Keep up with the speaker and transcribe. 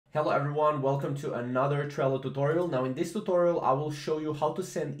Hello everyone, welcome to another Trello tutorial. Now in this tutorial, I will show you how to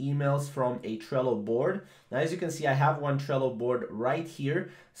send emails from a Trello board. Now as you can see, I have one Trello board right here.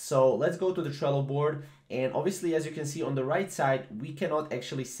 So let's go to the Trello board. And obviously, as you can see on the right side, we cannot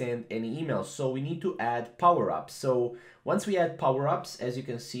actually send any emails. So we need to add power-ups. So once we add power-ups, as you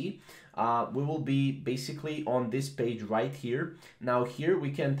can see, we will be basically on this page right here. Now here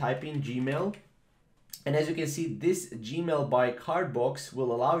we can type in Gmail. And as you can see, this Gmail by card box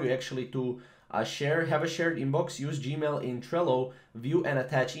will allow you actually to have a shared inbox, use Gmail in Trello, view and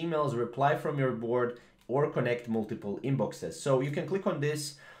attach emails, reply from your board, or connect multiple inboxes. So you can click on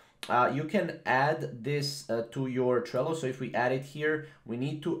this. You can add this to your Trello. So if we add it here, we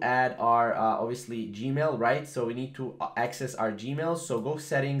need to add our obviously Gmail, right? So we need to access our Gmail. So go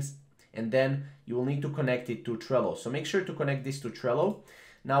settings, and then you will need to connect it to Trello. So make sure to connect this to Trello.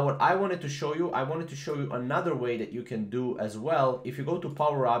 Now what I wanted to show you another way that you can do as well. If you go to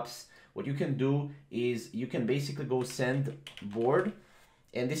Power Ups, what you can do is you can basically go send board,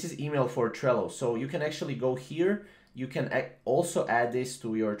 and this is email for Trello. So you can actually go here. You can also add this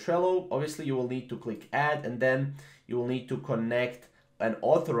to your Trello. Obviously you will need to click add, and then you will need to connect and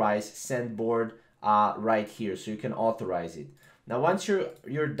authorize send board right here. So you can authorize it. Now, once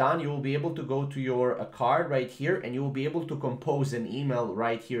you're done, you will be able to go to your card right here, and you will be able to compose an email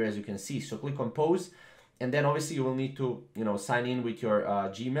right here, as you can see. So click compose, and then obviously you will need to sign in with your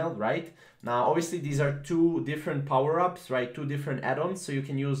Gmail, right? Now, obviously these are two different power-ups, right? Two different add-ons, so you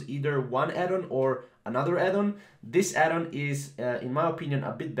can use either one add-on or another add-on. This add-on is, in my opinion,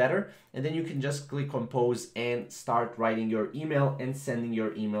 a bit better, and then you can just click compose and start writing your email and sending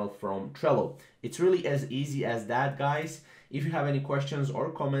your email from Trello. It's really as easy as that, guys. If you have any questions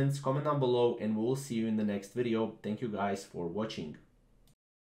or comments, comment down below, and we will see you in the next video. Thank you guys for watching.